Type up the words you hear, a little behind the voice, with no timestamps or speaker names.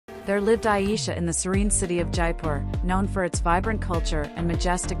there lived Aisha in the serene city of Jaipur, known for its vibrant culture and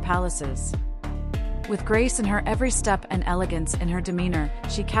majestic palaces. With grace in her every step and elegance in her demeanor,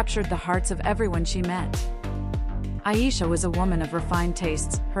 she captured the hearts of everyone she met. Aisha was a woman of refined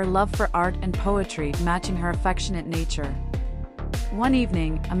tastes, her love for art and poetry matching her affectionate nature. One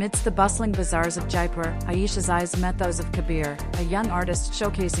evening, amidst the bustling bazaars of Jaipur, Aisha's eyes met those of Kabir, a young artist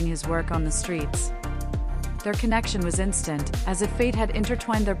showcasing his work on the streets. Their connection was instant, as if fate had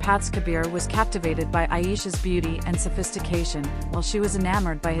intertwined their paths. Kabir was captivated by Aisha's beauty and sophistication, while she was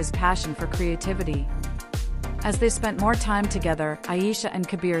enamored by his passion for creativity. As they spent more time together, Aisha and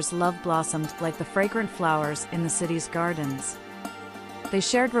Kabir's love blossomed like the fragrant flowers in the city's gardens. They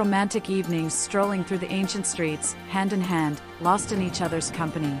shared romantic evenings strolling through the ancient streets, hand in hand, lost in each other's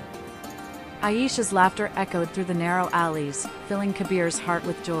company. Aisha's laughter echoed through the narrow alleys, filling Kabir's heart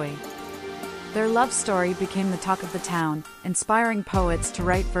with joy. Their love story became the talk of the town, inspiring poets to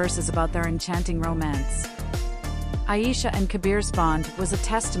write verses about their enchanting romance. Aisha and Kabir's bond was a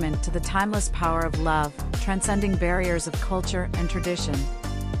testament to the timeless power of love, transcending barriers of culture and tradition.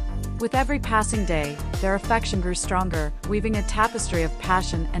 With every passing day, their affection grew stronger, weaving a tapestry of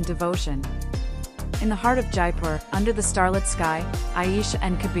passion and devotion. In the heart of Jaipur, under the starlit sky, Aisha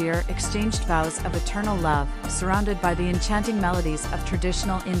and Kabir exchanged vows of eternal love, surrounded by the enchanting melodies of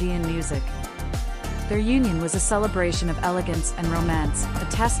traditional Indian music. Their union was a celebration of elegance and romance, a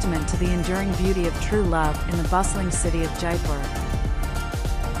testament to the enduring beauty of true love in the bustling city of Jaipur.